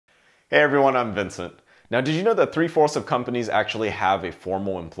Hey everyone, I'm Vincent. Now, did you know that 3/4 of companies actually have a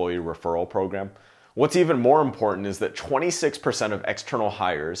formal employee referral program? What's even more important is that 26% of external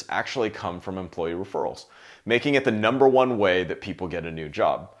hires actually come from employee referrals, making it the #1 way that people get a new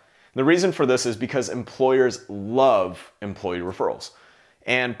job. The reason for this is because employers love employee referrals.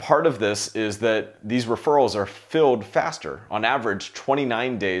 And part of this is that these referrals are filled faster, on average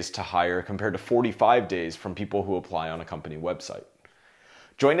 29 days to hire compared to 45 days from people who apply on a company website.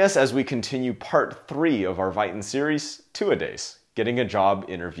 Join us as we continue part 3 of our Vyton series, Two-A-Days, getting a job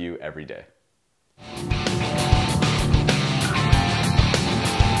interview every day.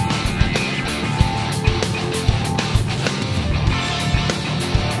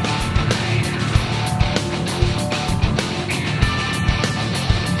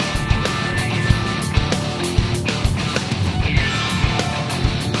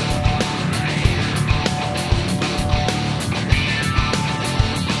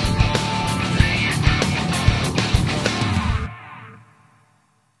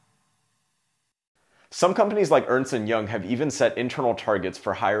 Some companies like Ernst & Young have even set internal targets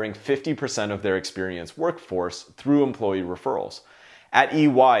for hiring 50% of their experienced workforce through employee referrals. At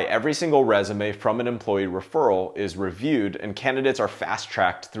EY, every single resume from an employee referral is reviewed and candidates are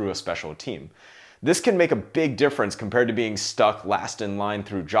fast-tracked through a special team. This can make a big difference compared to being stuck last in line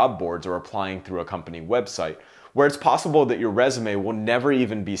through job boards or applying through a company website, where it's possible that your resume will never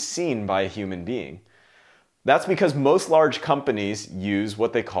even be seen by a human being. That's because most large companies use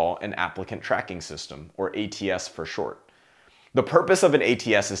what they call an applicant tracking system, or ATS for short. The purpose of an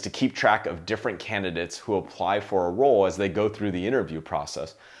ATS is to keep track of different candidates who apply for a role as they go through the interview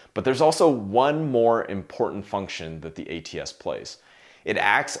process. But there's also one more important function that the ATS plays. It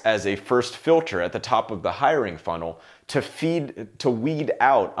acts as a first filter at the top of the hiring funnel to weed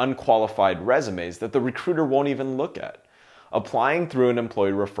out unqualified resumes that the recruiter won't even look at. Applying through an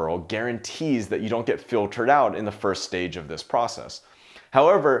employee referral guarantees that you don't get filtered out in the first stage of this process.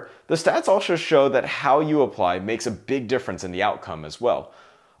 However, the stats also show that how you apply makes a big difference in the outcome as well.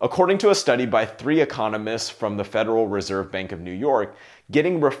 According to a study by 3 economists from the Federal Reserve Bank of New York,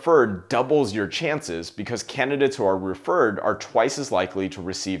 getting referred doubles your chances because candidates who are referred are twice as likely to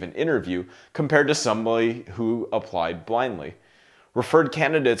receive an interview compared to somebody who applied blindly. Referred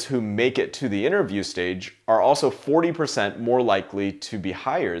candidates who make it to the interview stage are also 40% more likely to be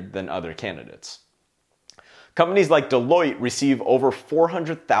hired than other candidates. Companies like Deloitte receive over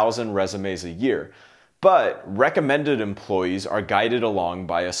 400,000 resumes a year, but recommended employees are guided along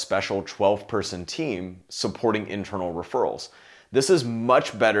by a special 12-person team supporting internal referrals. This is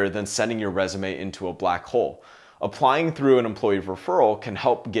much better than sending your resume into a black hole. Applying through an employee referral can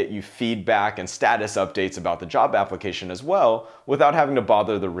help get you feedback and status updates about the job application as well without having to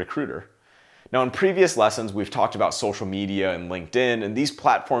bother the recruiter. Now, in previous lessons, we've talked about social media and LinkedIn, and these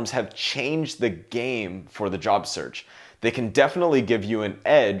platforms have changed the game for the job search. They can definitely give you an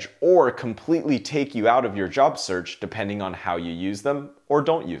edge or completely take you out of your job search depending on how you use them or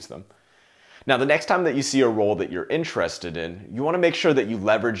don't use them. Now, the next time that you see a role that you're interested in, you want to make sure that you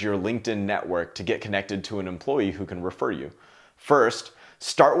leverage your LinkedIn network to get connected to an employee who can refer you. First,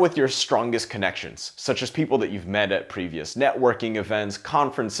 start with your strongest connections, such as people that you've met at previous networking events,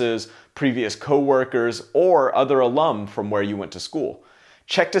 conferences, previous coworkers, or other alum from where you went to school.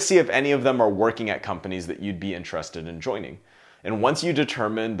 Check to see if any of them are working at companies that you'd be interested in joining. And once you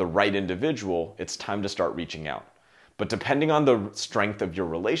determine the right individual, it's time to start reaching out. But depending on the strength of your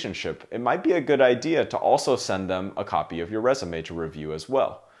relationship, it might be a good idea to also send them a copy of your resume to review as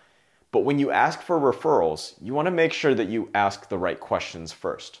well. But when you ask for referrals, you want to make sure that you ask the right questions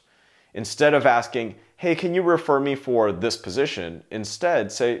first. Instead of asking, hey, can you refer me for this position?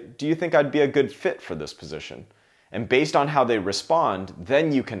 Instead, say, do you think I'd be a good fit for this position? And based on how they respond,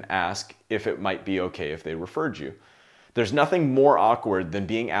 then you can ask if it might be okay if they referred you. There's nothing more awkward than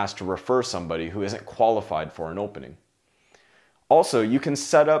being asked to refer somebody who isn't qualified for an opening. Also, you can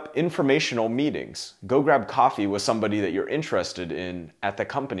set up informational meetings. Go grab coffee with somebody that you're interested in at the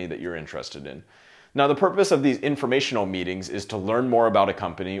company that you're interested in. Now, the purpose of these informational meetings is to learn more about a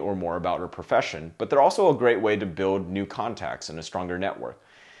company or more about a profession, but they're also a great way to build new contacts and a stronger network.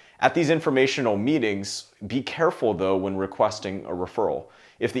 At these informational meetings, be careful though when requesting a referral.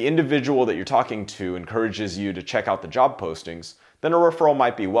 If the individual that you're talking to encourages you to check out the job postings, then a referral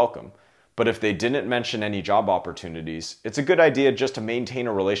might be welcome. But if they didn't mention any job opportunities, it's a good idea just to maintain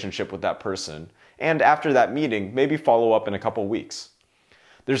a relationship with that person, and after that meeting, maybe follow up in a couple weeks.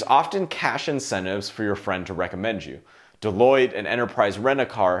 There's often cash incentives for your friend to recommend you. Deloitte and Enterprise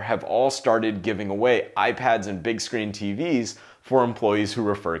Rent-A-Car have all started giving away iPads and big screen TVs for employees who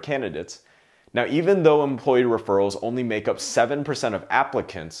refer candidates. Now, even though employee referrals only make up 7% of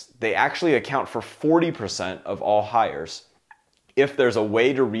applicants, they actually account for 40% of all hires. If there's a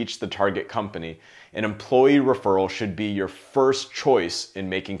way to reach the target company, an employee referral should be your first choice in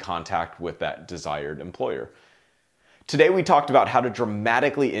making contact with that desired employer. Today we talked about how to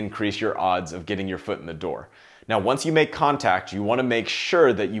dramatically increase your odds of getting your foot in the door. Now, once you make contact, you want to make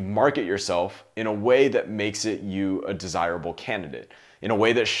sure that you market yourself in a way that makes you a desirable candidate, in a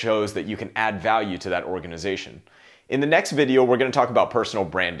way that shows that you can add value to that organization. In the next video, we're going to talk about personal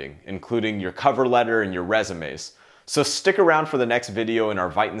branding, including your cover letter and your resumes. So stick around for the next video in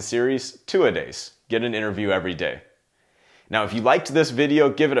our Vyton series, 2-A-Days. Get an interview every day. Now, if you liked this video,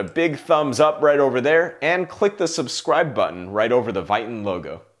 give it a big thumbs up right over there and click the subscribe button right over the Vyton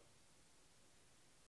logo.